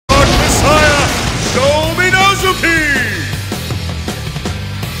go Minazuki!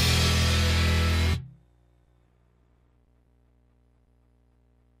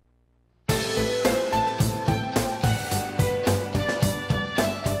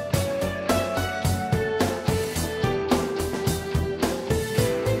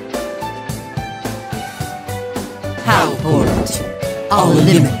 How important? I'll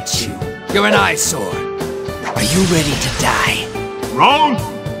eliminate you. You're an eyesore. Are you ready to die? Round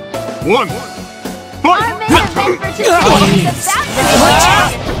 1. Fight! Our main event for today is about to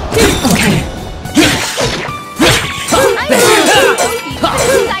begin. Okay.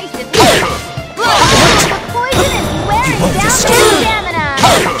 Decisive hit. The poison is wearing down their stamina.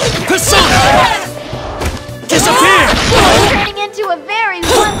 Persona! Disappear! Turning into a very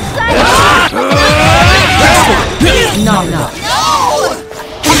one-sided. Not enough.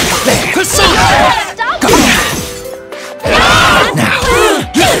 Persona! Stop it! Now!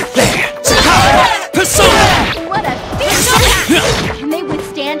 There! Persona! What a beast! Can they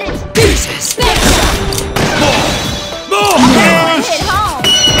withstand it? Pieces! More! Hit home.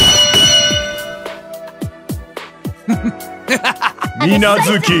 A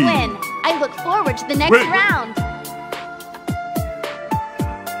decisive win. I look forward to the next Wait. round.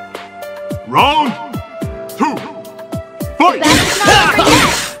 Round 2. Fight! That's not over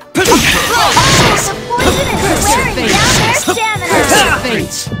yet. The poison is wearing down their stamina.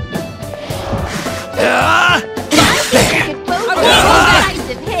 Fate. I think they could both make a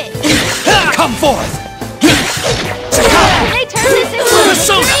decisive hit. Come forth! Can they turn this into a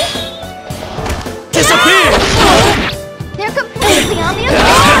Persona! victory? Disappear! They're completely on the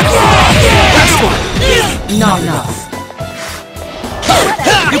offensive. Not enough.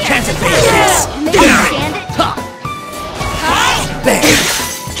 You can't evade this! Can they withstand it? There!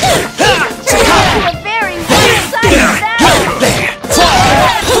 Turn into a very one-sided battle. There!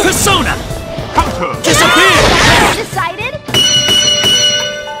 Persona! Disappear! Decided?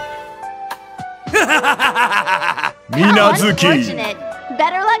 How Minazuki! unfortunate.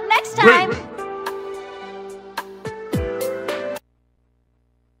 Better luck next time.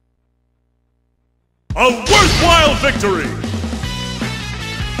 A worthwhile victory!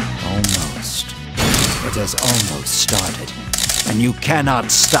 Almost. It has almost started, and you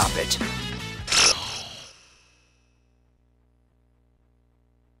cannot stop it.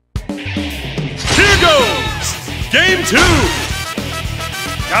 Here goes! Game 2!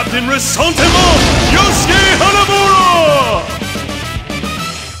 Captain Ressentiment, Yosuke Hanamura!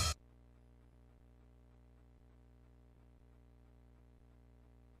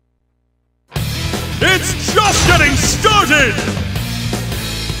 It's just getting started!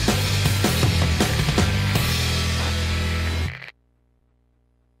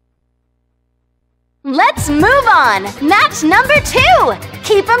 Let's move on. Match number 2.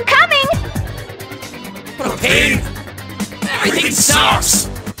 Keep them coming. What a pain! Everything sucks!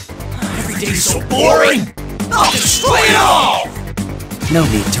 Every day's so boring! I'll destroy it all! No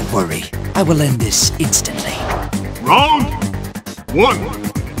need to worry. I will end this instantly. Round 1.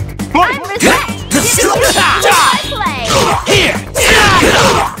 Fight! I'm respect. This is my play. Here!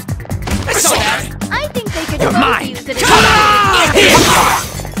 I saw that! I think they could both Mine! use it as Here!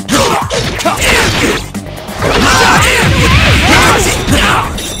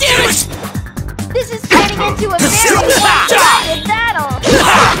 Damn it! This is turning into a very one-sided battle.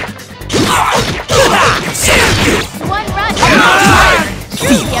 One rush.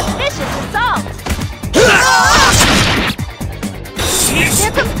 Truly a vicious assault.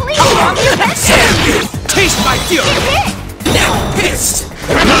 They're completely on the offensive. Taste my fury! Hit. Now pissed!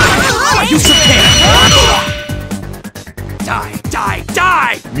 Are you prepared? Die, die,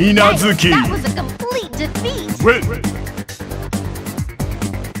 die! Minazuki! That was a complete defeat. Win!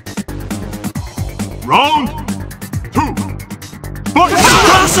 Round 2. Fight!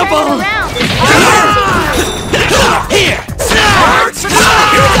 Impossible! Turn around is Here!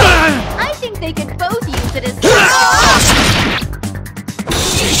 I think they could both use it as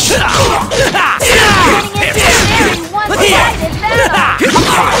turning into a very one-sided battle.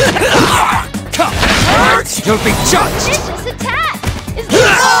 You'll be judged! Vicious attack! Is this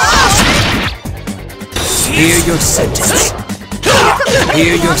Hear your sentence.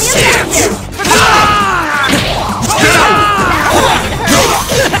 Hear your sentence.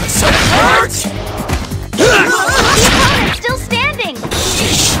 The opponent's still standing!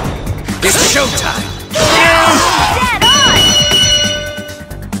 It's showtime! Dead on!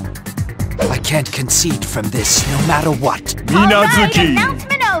 I can't concede from this, no matter what. Alright, Minazuki!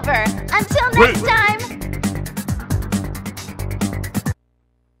 announcement over! Until next Wait. time!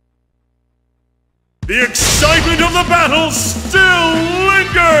 The excitement of the battle still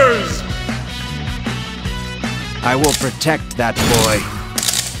lingers! I will protect that boy.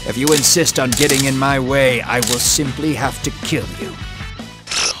 If you insist on getting in my way, I will simply have to kill you.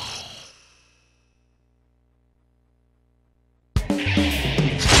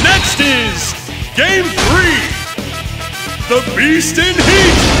 Next is Game 3! The Beast in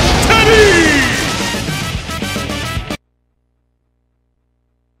Heat, Teddy!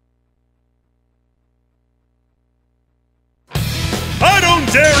 I don't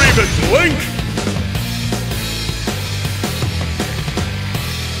dare even blink!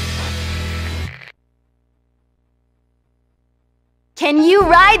 Can you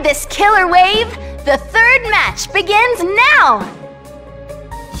ride this killer wave? The third match begins now!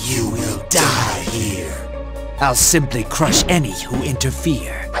 You will die here. I'll simply crush any who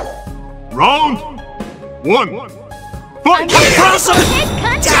interfere. Round 1. Fight! Impossible! Hit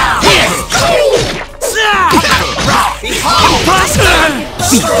country!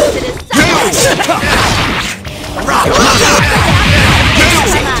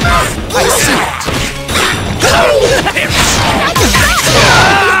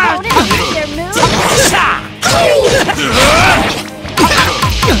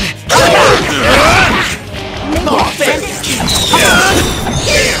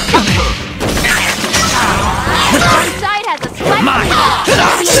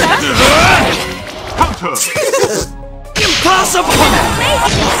 Impossible!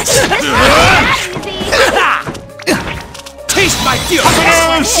 Taste my fury!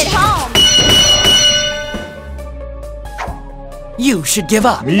 Hit home. You should give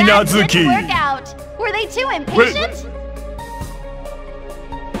up. That didn't Minazuki! work out. Were they too impatient?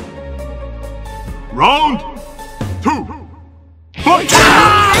 Round 2. Fight!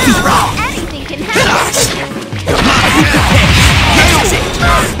 Anything can happen.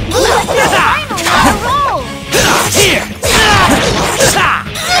 Finally on a roll. Here! A vicious attack.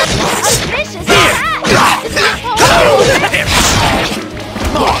 Is this over?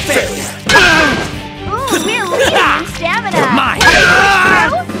 More failure! Ooh, we're leading in stamina. Mine.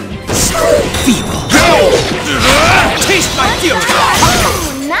 Feeble! Taste my fury!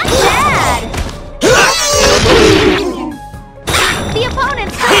 Ooh, not bad. The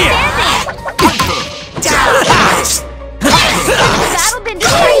opponent's still standing. Battle been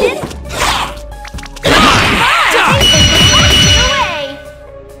decided.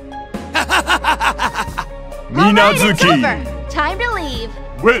 Minazuki! Time to leave.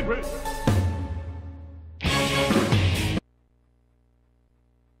 Win!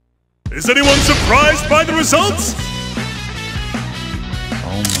 Is anyone surprised by the results?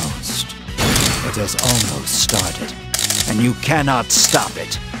 Almost. It has almost started, and you cannot stop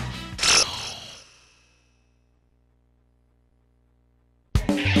it.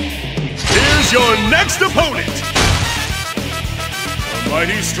 Here's your next opponent! The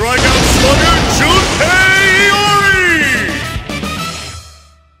mighty strikeout slugger, Junpei Iori!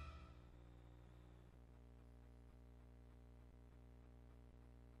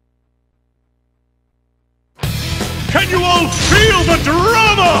 Can you all feel the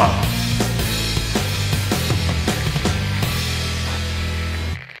drama?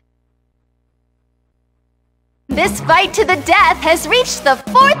 This fight to the death has reached the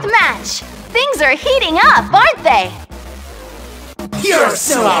fourth match. Things are heating up, aren't they? You're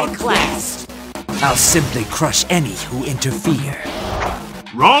so outclassed! I'll simply crush any who interfere.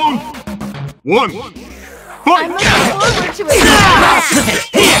 Round 1. I'm Fight! looking forward to it. Now.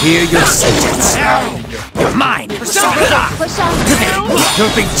 Hear your sentence. You're mine! Push on through.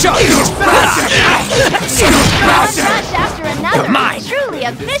 You're being judged! One rush after another. Mine. Truly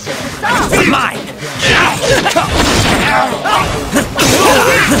a vicious assault. You're mine!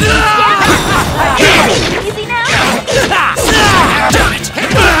 Easy now. Damn it!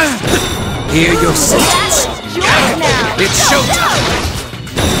 Hear your sentence. That was yours now. It's ShoTi!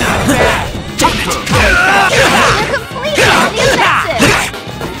 They're completely on the offensive.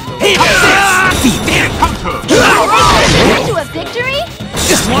 To a victory?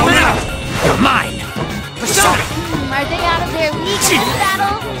 Just warming up! You're mine! Are they out of their league in this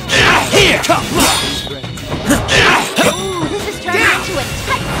battle? Here! Come! Ooh, this is turning into a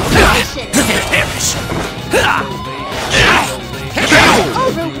tight competition. Perish!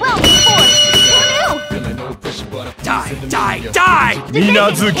 Overwhelming force. Who knew? Die! Die! Die! Did they get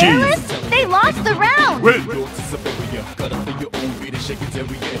Minazuki. careless? They lost the round. Win!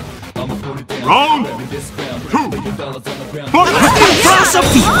 Round 2. Fight!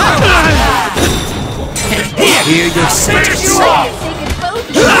 Hear your sentence. They could both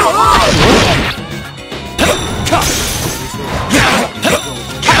be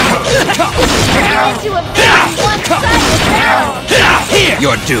into a very one-sided battle.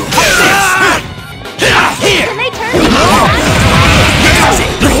 You're doomed. Can they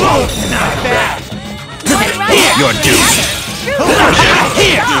Not bad. You're doomed.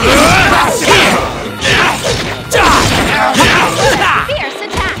 Here! Fierce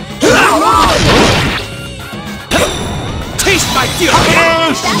attack. Taste my fury!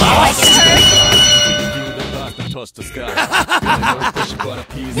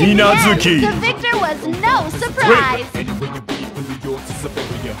 Minazuki! The victor was no surprise.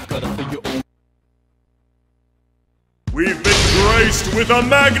 We've been graced with a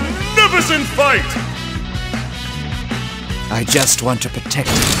magnificent fight! I just want to protect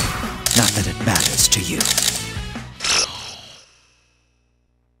you, not that it matters to you.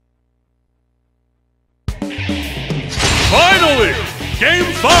 Finally!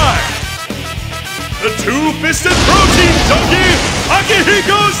 Game 5! The two-fisted protein junkie,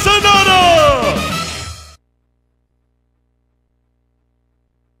 Akihiko Sanada!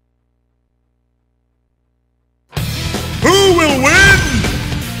 Who will win?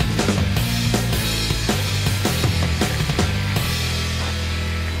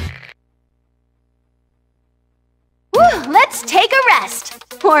 Whew, let's take a rest.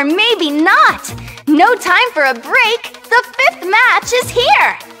 Or maybe not. No time for a break. The 5th match is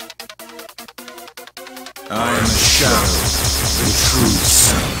here. I am Shadow, the true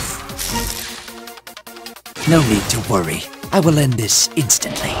self. No need to worry. I will end this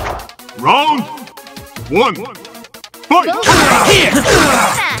instantly. Round 1. Fight! Go for it. Here!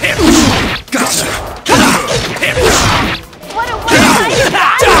 Match. Gotcha! What a one-sided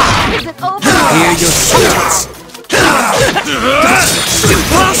battle. Is it over? Hear your sentence.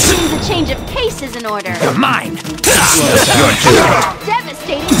 The change of pace is in order. Mine! You're doomed.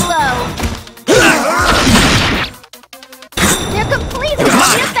 Devastating blow. They're completely on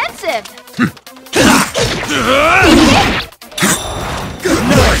the offensive.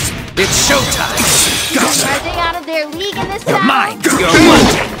 It's showtime! Gotcha! Are they out of their league in this battle? Mine! You're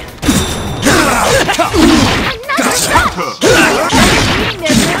wanting! Another touch. Reading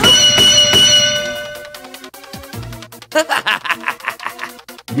their moves.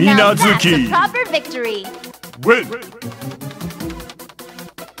 Now that's a Minazuki! proper victory. Win!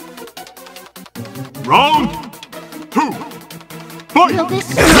 Round 2. Fight! Will this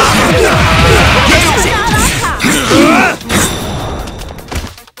not on top?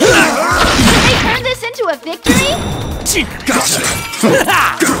 Can they turn this into a victory? Gotcha!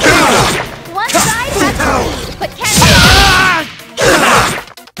 One side has the lead, but can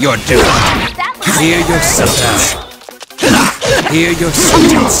You're doomed. that looks like Hear it your hurts. sentence. Hear your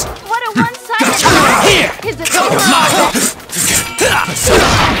sentence. What a one-sided battle. Here! Is it over?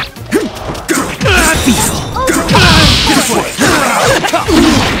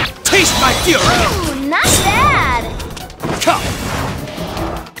 Taste my fury! Ooh, not bad.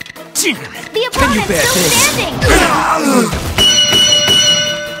 The Can you opponent's bear still this? standing.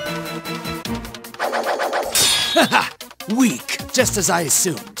 Weak, just as I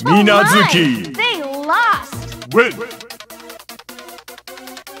assumed. Minazuki! Oh my, they lost. Win!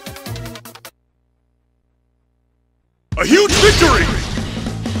 A huge victory!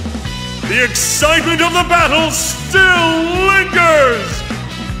 The excitement of the battle still lingers!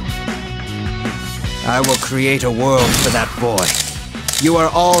 I will create a world for that boy. You are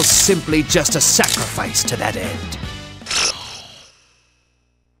all simply just a sacrifice to that end.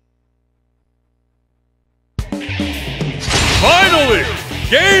 Finally!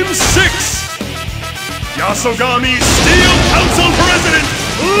 Game 6! Yasogami Steel Council President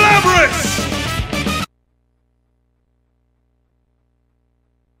Labris!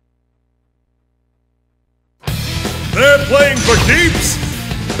 They're playing for keeps!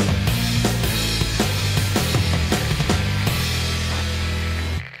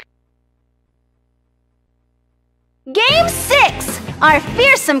 Game 6! Our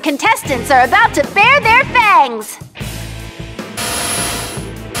fearsome contestants are about to bare their fangs.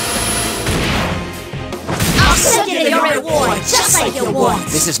 I'll send you your reward, just like you want.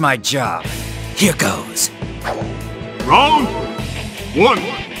 This is my job. Here goes. Round 1.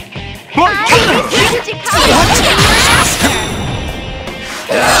 Fight!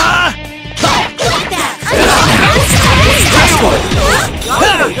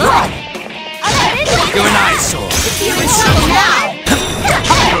 You're an eyesore. You're in trouble now.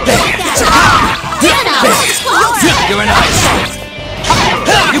 You're an eyesore.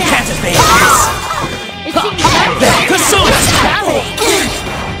 You can't evade this. It seems like Persona! dominating.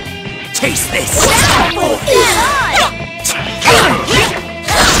 Taste this. Whoa!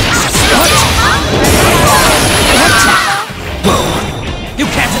 You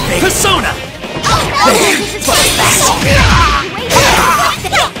can't evade Persona!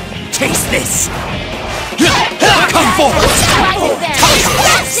 Taste this. Come forward!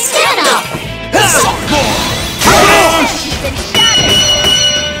 Stand up!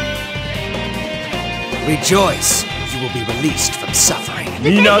 Rejoice, you will be released from suffering.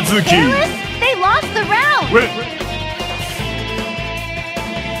 Minazuki. Careless? They lost the round. Win.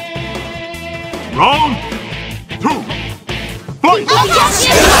 Round 2. Fight!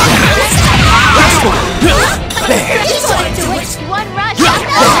 There! Which one rush?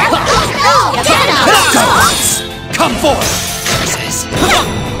 Come forward!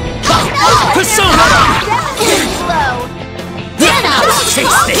 Persona! Devastating blow.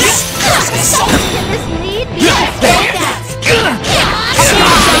 Taste this! Can this lead be sustained?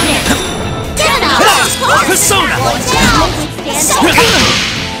 Persona!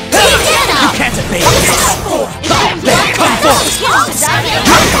 You can't evade this! There, come forward!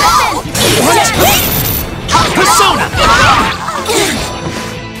 Persona!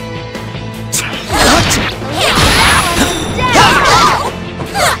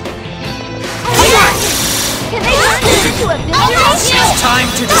 Can they turn this into a building? Time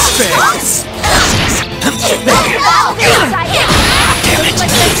to despair!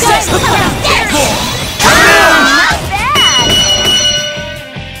 Not bad.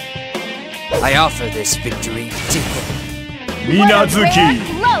 I offer this victory to him. What a rare, Minazuki.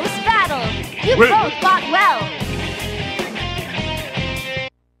 close battle. You Win. both fought well.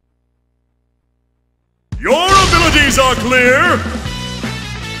 Your abilities are clear.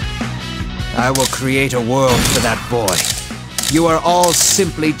 I will create a world for that boy. You are all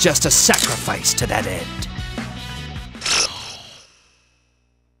simply just a sacrifice to that end.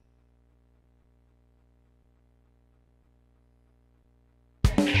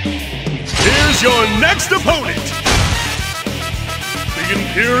 Here's your next opponent. The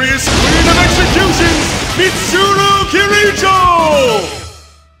Imperious Queen of Executions, Mitsuru Kirijo!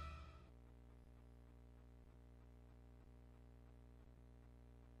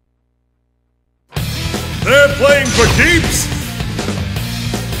 They're playing for keeps.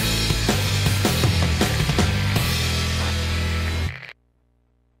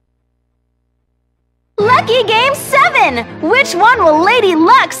 Lucky Game 7! Which one will Lady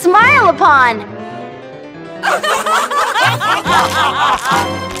Luck smile upon?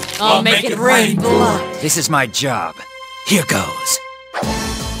 I'll make it rain blood. This is my job. Here goes.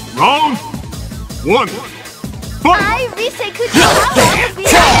 Round 1. Fight! I, Rise Kuchiyama, will be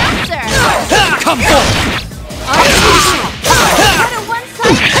the answer. Come forward! What a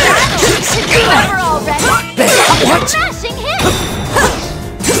one-sided battle! It's over already. What? Smashing hit!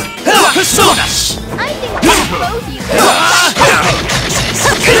 Persona! I think that's both you.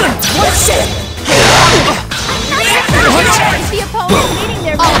 What's it? The opponent leading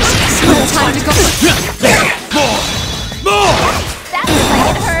their match. No time to go. More! That looks like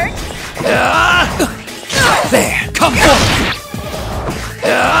it hurt. There! Come forward!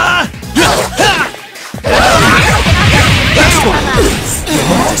 You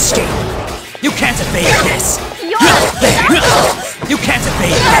won't escape. You can't evade this. You can't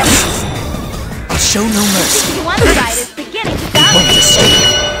evade this. I'll show no mercy. One side is beginning to Won't dominate. escape.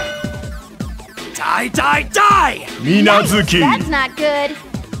 Die, die, die! Minazuki. That's not good.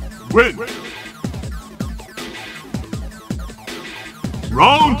 Win.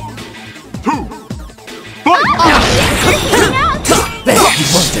 Round 2. Fight! Heating up. There! You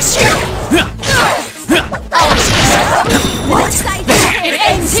won't escape. One side is It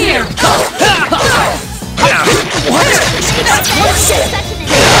ends here. What? What's it? such an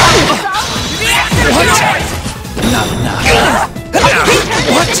intense What? Not enough.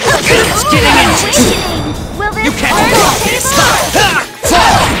 What? It's getting into awakening. Will this You can't turn evade the this. table?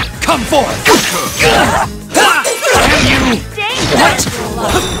 Fall! Come forth! Damn you! Dangerous.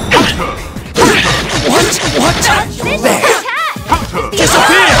 What? What? Vicious There! attack.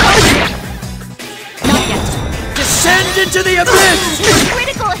 Disappear! Descend into the abyss!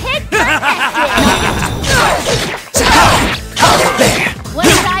 Critical hit connected. There! One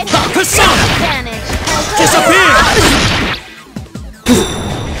side has the Persona! advantage. Disappear!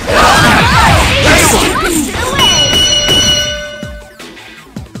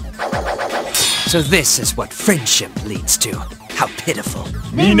 So this is what friendship leads to. How pitiful.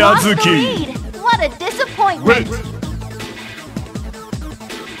 They lost the Minazuki. lead. What a disappointment. Win.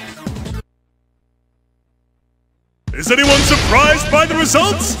 Is anyone surprised by the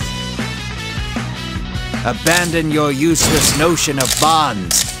results? Abandon your useless notion of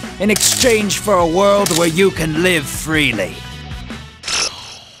bonds in exchange for a world where you can live freely.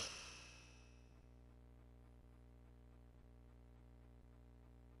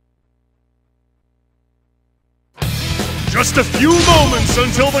 Just a few moments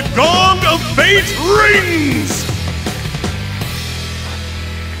until the gong of fate rings!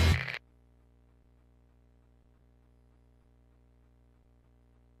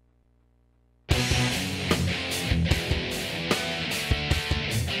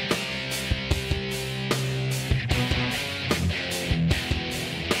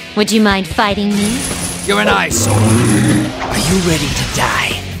 Would you mind fighting me? You're an eyesore. Are you ready to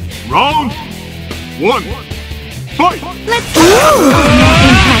die? Round 1. Fight! Let's go!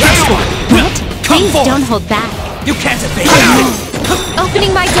 Impressive. What? Come Please forth. don't hold back. You can't evade me.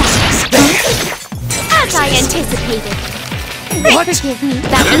 Opening my doors. As I anticipated. What? Forgive me.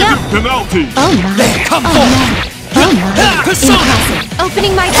 Back me up. Penalty! Oh my. Come Oh forth. my. Oh my. Persona. Impressive.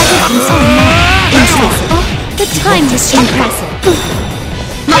 Opening my doors. Oh my. Impressive. Oh, the time is impressive.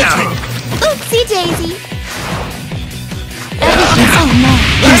 My turn. Oopsie daisy. Everything's oh no.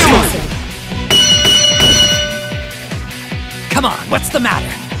 Impressive. Come on, what's the matter?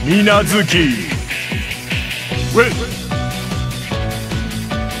 Minazuki! Win!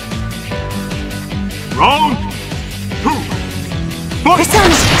 Round 2. Fight!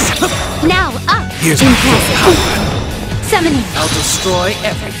 Persona. Now up. Here's my Impressive. power. Summoning. I'll destroy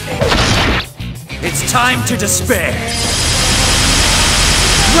everything. It's time to despair.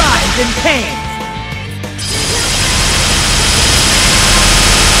 Writhe in pain.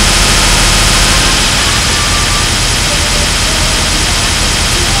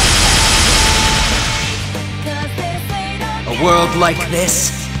 A world like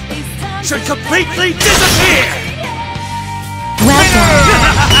this should completely disappear! Well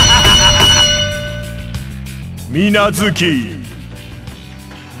done. Minazuki!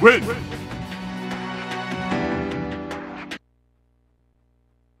 Win!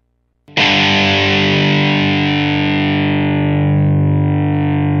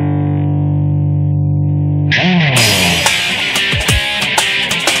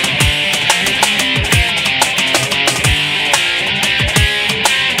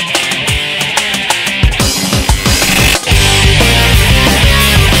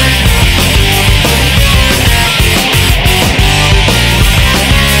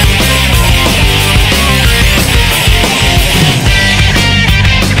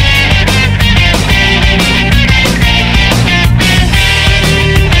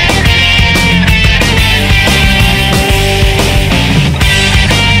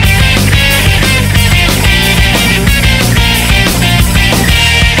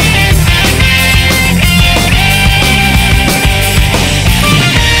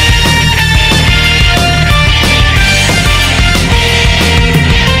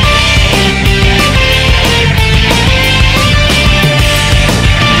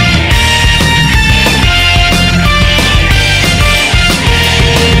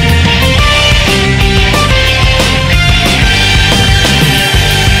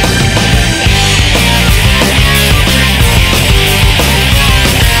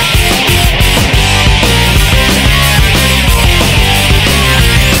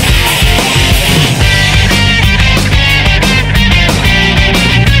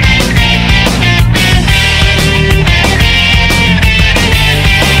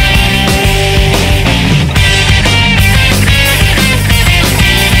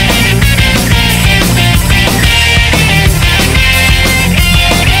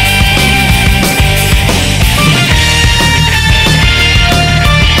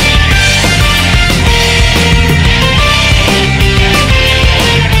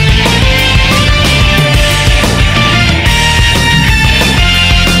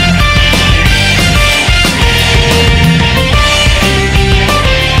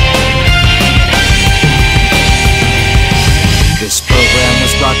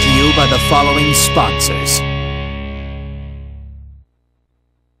 By the following sponsors.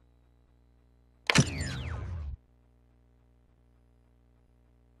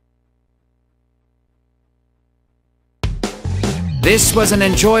 This was an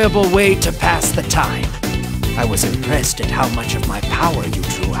enjoyable way to pass the time. I was impressed at how much of my power you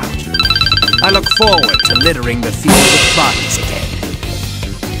drew out. I look forward to littering the field with bodies again.